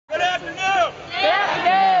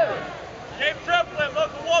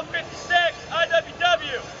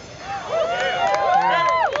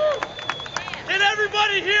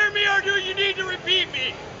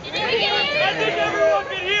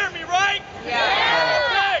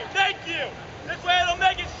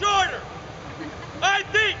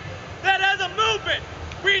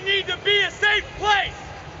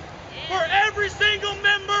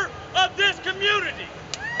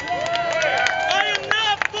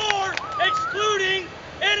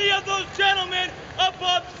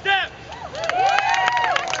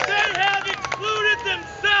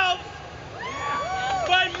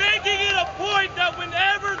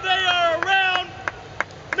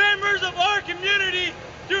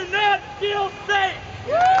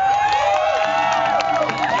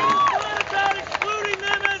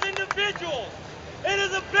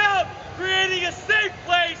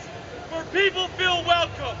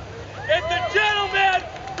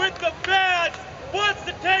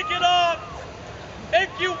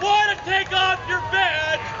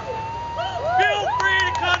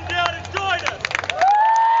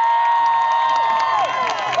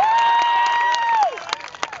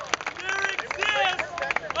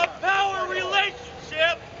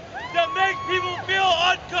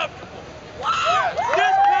uncomfortable.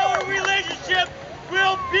 This power relationship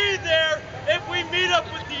will be there if we meet up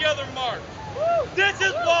with the other march. This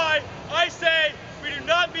is why I say we do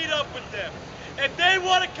not meet up with them. If they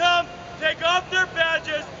want to come, take off their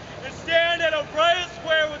badges, and stand at O'Brien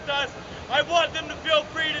Square with us, I want them to feel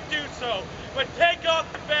free to do so. But take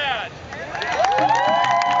off the badge.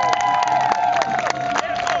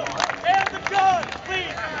 And the gun,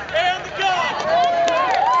 please. And the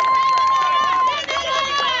gun.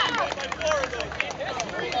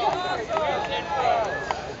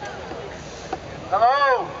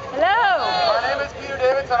 Hello. Hello. My name is Peter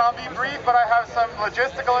Davidson. I'll be brief, but I have some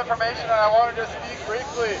logistical information and I wanted to speak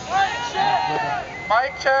briefly.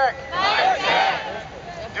 Mic check. Mic check.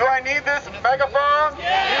 Do I need this megaphone?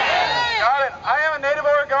 Yes. Got it. I am a native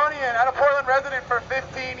Oregonian and a Portland resident for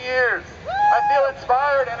 15 years. I feel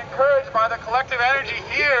inspired and encouraged by the collective energy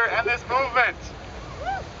here and this movement.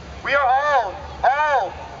 We are all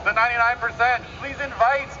the 99%. Please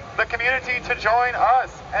invite the community to join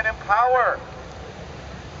us and empower.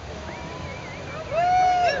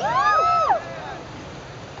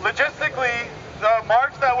 Logistically, the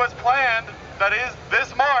march that was planned, that is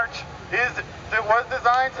this march, was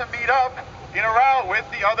designed to meet up in a route with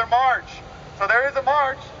the other march. So there is a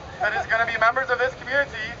march that is going to be members of this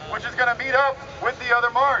community, which is going to meet up with the other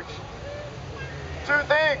march. Two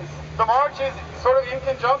things. The march is sort of in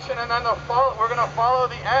conjunction, and then we're going to follow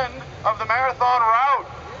the end of the marathon route.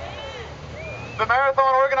 The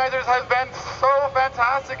marathon organizers have been so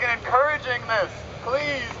fantastic in encouraging this.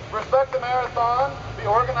 Please respect the marathon. The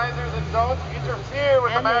organizers and don't interfere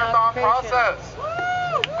with the marathon process.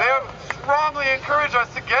 They have strongly encouraged us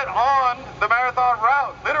to get on the marathon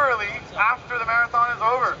route, literally, after the marathon is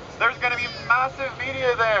over. There's going to be massive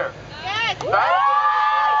media there. Yes.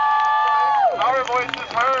 Our voice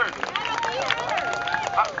is heard.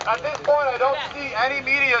 At this point, I don't see any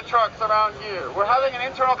media trucks around here. We're having an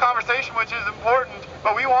internal conversation, which is important,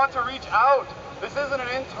 but we want to reach out. This isn't an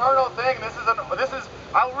internal thing. This is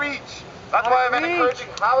outreach. That's why I've been encouraging,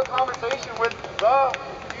 have a conversation with the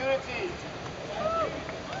community.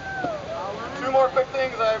 Two more quick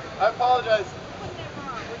things. I apologize.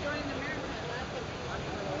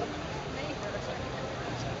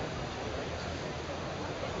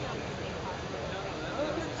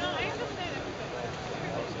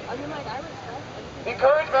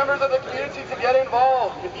 Encourage members of the community to get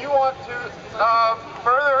involved. If you want to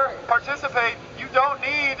further participate, you don't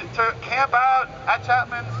need to camp out at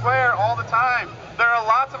Champman Square all the time. There are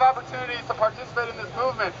lots of opportunities to participate in this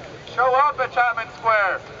movement. Show up at Champman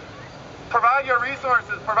Square. Provide your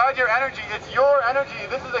resources, provide your energy. It's your energy.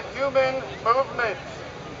 This is a human movement.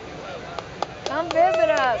 Come visit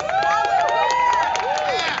us.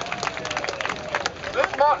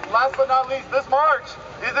 Last but not least, this march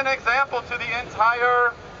is an example to the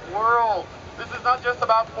entire world. This is not just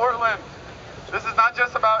about Portland. This is not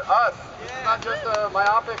just about us. This is not just a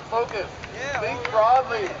myopic focus. Think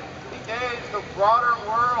broadly. Engage the broader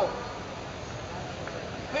world.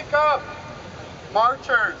 Pick up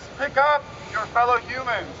marchers. Pick up your fellow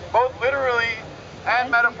humans, both literally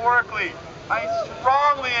and metaphorically. I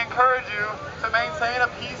strongly encourage you to maintain a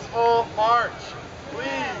peaceful march.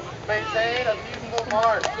 Please maintain a peaceful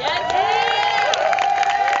march. Thank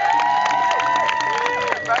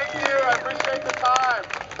you. I appreciate the time.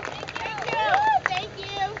 Thank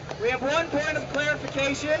you. We have one point of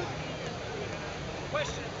clarification.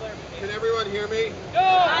 Question of clarification. Can everyone hear me?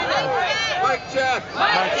 No! Mic check.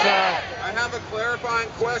 Mic check. I have a clarifying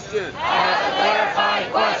question.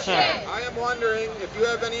 I am wondering if you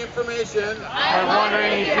have any information I'm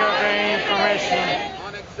wondering if you have any information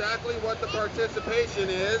on exactly what the participation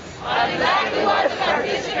is of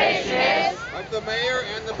the mayor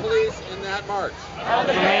and the police in that march. of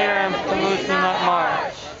the mayor and police in that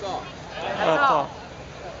march. That's all. That's all.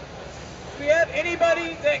 Do we have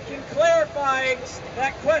anybody that can clarify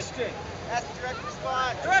that question? That's a direct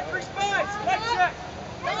response. Direct response. Mic check.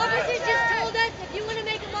 The officers just told us if you want to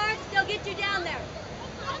make a march, they'll get you down there.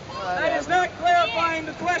 That is not clarifying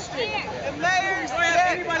the question. The mayor's Do I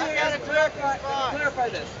have anybody that can clarify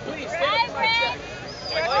this? Please, stand up to mic check.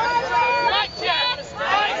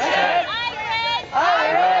 Mic check.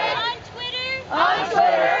 I read on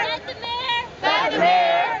Twitter that the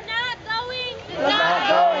mayor is not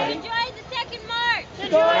going to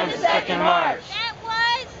join the second march.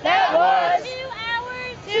 That was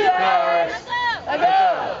 2 hours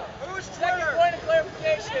ago. Whose Twitter? Point of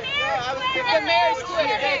clarification. The mayor's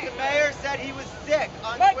Twitter. The mayor said he was sick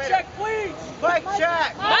on Mic Twitter. check, please. Mic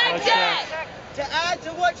check. Mic check. To add to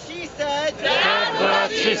what she said, That's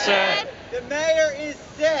what she said. the mayor is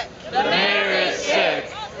sick. The mayor is sick.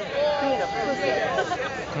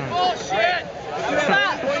 Bullshit!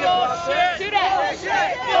 Shoot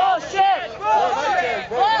it! Bullshit!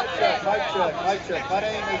 Mic check. My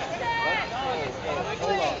name is...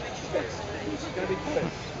 Hold on. This is going to be quick.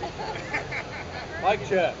 Mic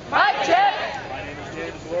check. Mic check! My name is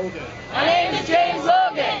James Logan. My name is James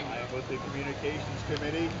Logan. I am with the Communications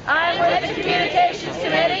Committee. I'm with the Communications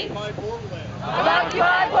Committee Occupy Portland. of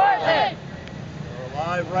Occupy Portland. We're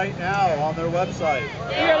live right now on their website.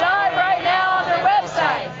 You're live right now on their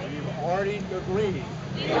website. We've already agreed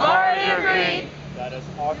We've already agreed that as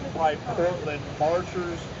Occupy Portland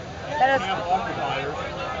marchers that and occupiers,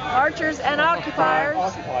 marchers and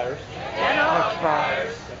occupiers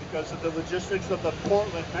that because of the logistics of the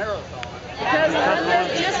Portland Marathon, because of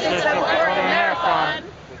the logistics of the Portland Marathon,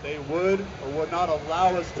 that they would or would not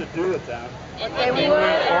allow us to do with them, that they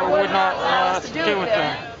would or would not allow us to do with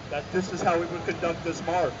them, that this is how we would conduct this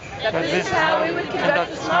march. that this is how we would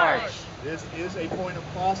conduct this march. This is a point of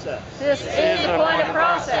process. This is a point of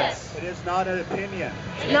process. It is not an opinion.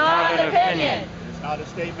 It's not an opinion. It is not a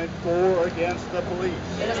statement for or against the police.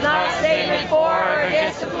 It is not a statement for or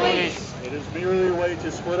against the police. It is merely a way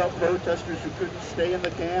to split up protesters who couldn't stay in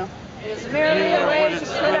the camp, It is merely a way to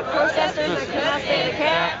split up protesters that cannot stay in the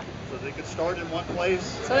camp so they could start in one place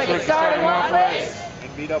so they can start in one place,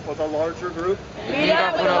 and meet up with a larger group meet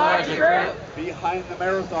up with a larger group behind the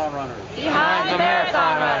marathon runners, behind the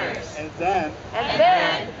marathon runners, and then and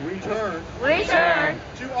then return return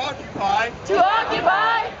to occupy to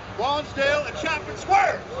occupy Lownsdale and Champman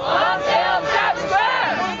Squares. Lownsdale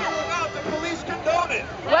Squares, Whether or not the police condone it,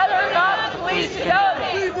 whether or not the police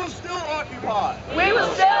condone we it. will still occupy. We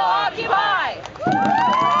will still occupy.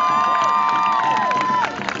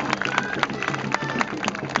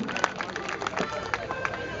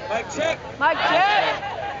 Mic check. Mic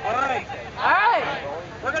check. All right. All right.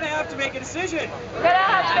 We're going to have to make a decision. We're gonna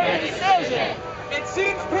have to make a decision. It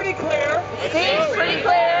seems pretty clear It seems pretty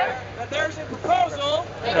clear that there's a proposal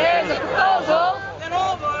that there's a proposal that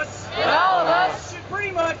all of us that all of us should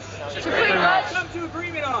pretty much come to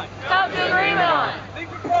agreement on. come to agreement on. The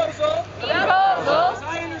proposal, The proposal, as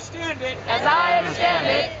I understand it, as I understand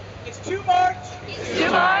it, is to march is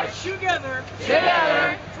to march together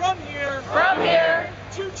together from here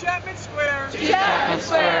to Chapman Square, Chapman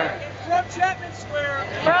Square, and from Chapman Square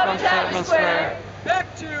from Chapman Square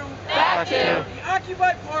back to back to the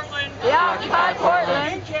Occupy Portland the Occupy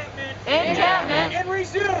Portland encampment encampment and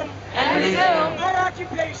resume our with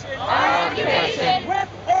occupation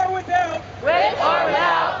or without with or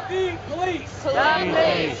without the police. the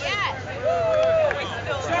police.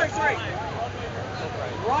 Sorry.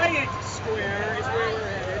 Riot Square is where we're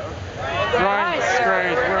headed. Riot Square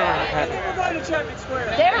is where we're And headed. then we're going to Chapman Square.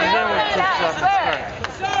 There we And then go, we're to Chapman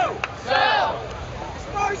Chapman Square. So, as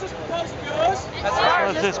far as this proposal goes, As far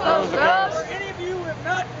as this proposal for goes, any of you who have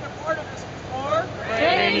not been a part of this before,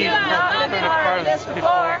 any of you have not been a part of this if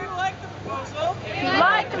before, you like the proposal, if you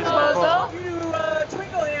like the proposal, you do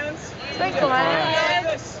twinkle hands. twinkle hands.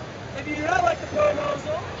 Like this. If you do not like the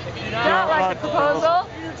proposal, If you do not like the proposal,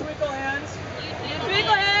 you do twinkle hands.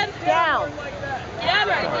 Twinkle hands down. Like that.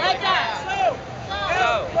 downward, like that. So, as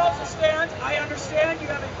the proposal stands, I understand you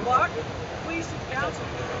have a block. Please sit down so you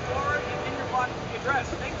can move forward and in your block will be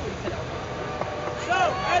addressed. Thank you. So,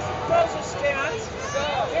 as the proposal stands,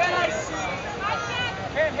 can I see?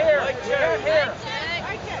 Can't hear. Can't hear.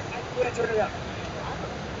 I'm gonna turn it up.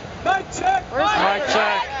 Mic check. Mic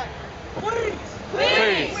check. Please.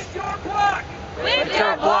 Please. With your block. With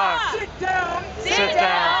your block. Sit down. Sit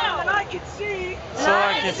down. And I can see. So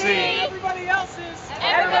I can see Everybody else's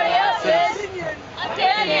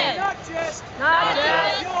Opinion. not just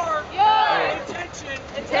your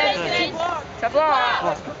intention to block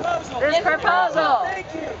this proposal. this proposal.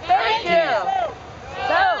 Thank you. Thank you.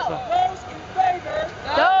 So,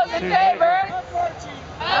 Those in favor of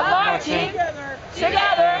of marching together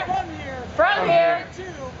from here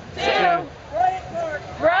to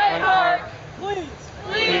Bryant Park,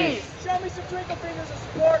 please show me some twinkle fingers of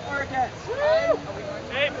support or against.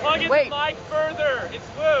 Hey, plug in Wait. the mic further. It's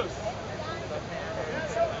loose.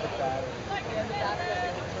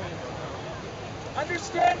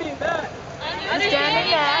 Understanding that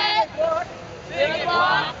understanding that block,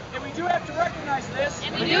 block, and we do have to recognize this.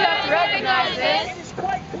 we do have to recognize It this. is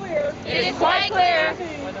quite clear It is quite clear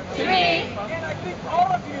to me, and I think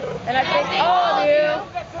all of you, and I think all of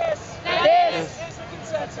you, that this this is the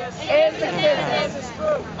consensus is the of consensus this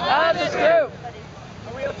group. of this group.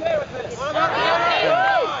 Are we okay with this? All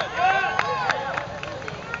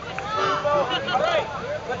right,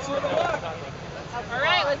 let's hear the block. All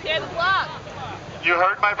right, let's hear the block. You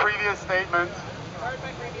heard my previous statement.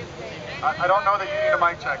 I don't know that you need a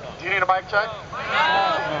mic check. Do you need a mic check?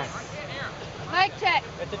 Mic check.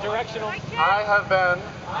 At the directional. I have been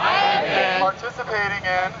participating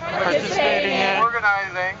in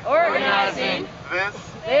organizing this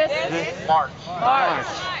march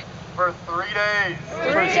for 3 days.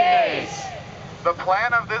 3 days. The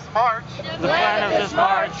plan of this march is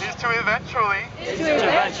to eventually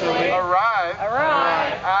arrive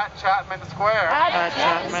at Champman Square and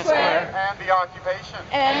the occupation.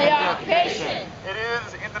 It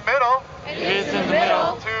is in the middle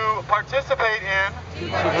to participate in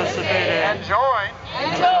and join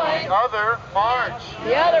the other march,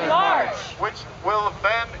 which will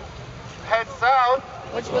then head south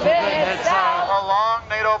along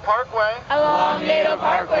NATO Parkway, following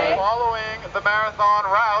the marathon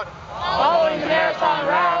route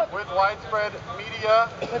with widespread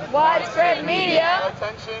media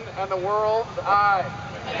attention and the world's eye.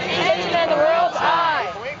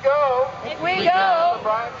 If we go to the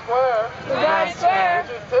Bryan Square, which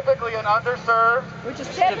is typically an underserved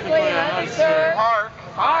park,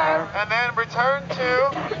 and then return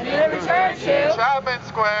to Champman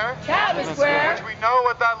Square, which we know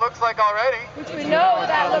what that looks like already.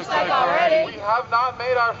 We have not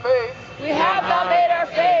made our face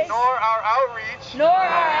nor our outreach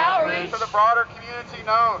to the broader community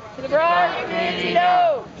known.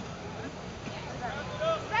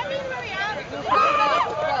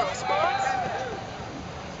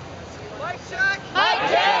 Mic check.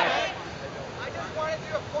 I just want to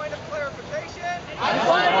do a point of clarification.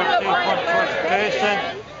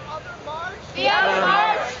 The other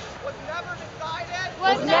march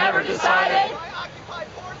Was never decided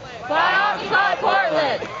by Occupy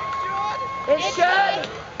Portland. It should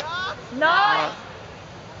not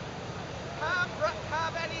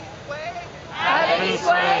have any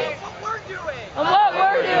sway on what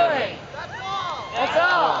we're doing. That's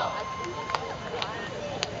all.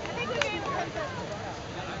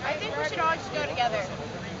 I think we should all just go together.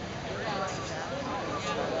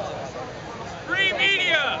 Free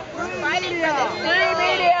media! Fighting for this. Free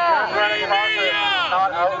media.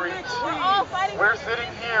 Not outreach. We're all fighting for We're sitting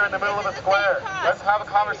here in the middle of a square. Let's have a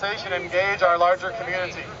conversation and engage our larger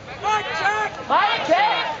community. Mic check.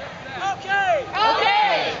 Okay.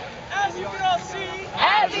 As you can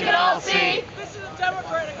all see, this is a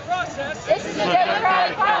democratic process. This is a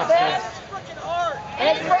democratic process. It's freaking hard.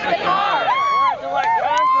 It's freaking hard.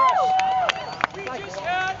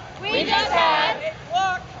 We just had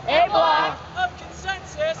A block of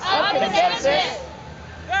consensus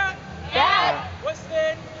that was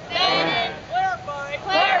then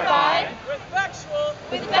clarified with factual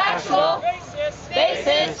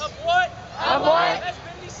basis of what has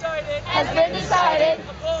been decided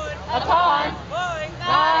upon by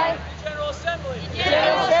the General Assembly.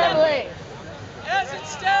 General Assembly. As it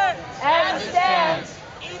stands,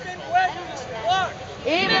 even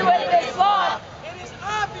with this block,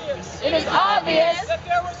 it is obvious that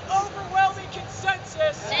there was overwhelming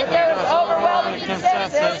consensus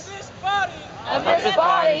Of this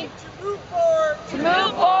body to move forward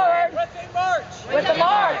with a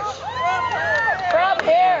march from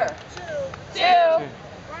here to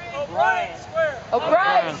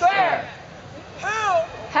O'Brien Square. How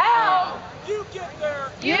You get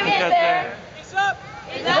there you get there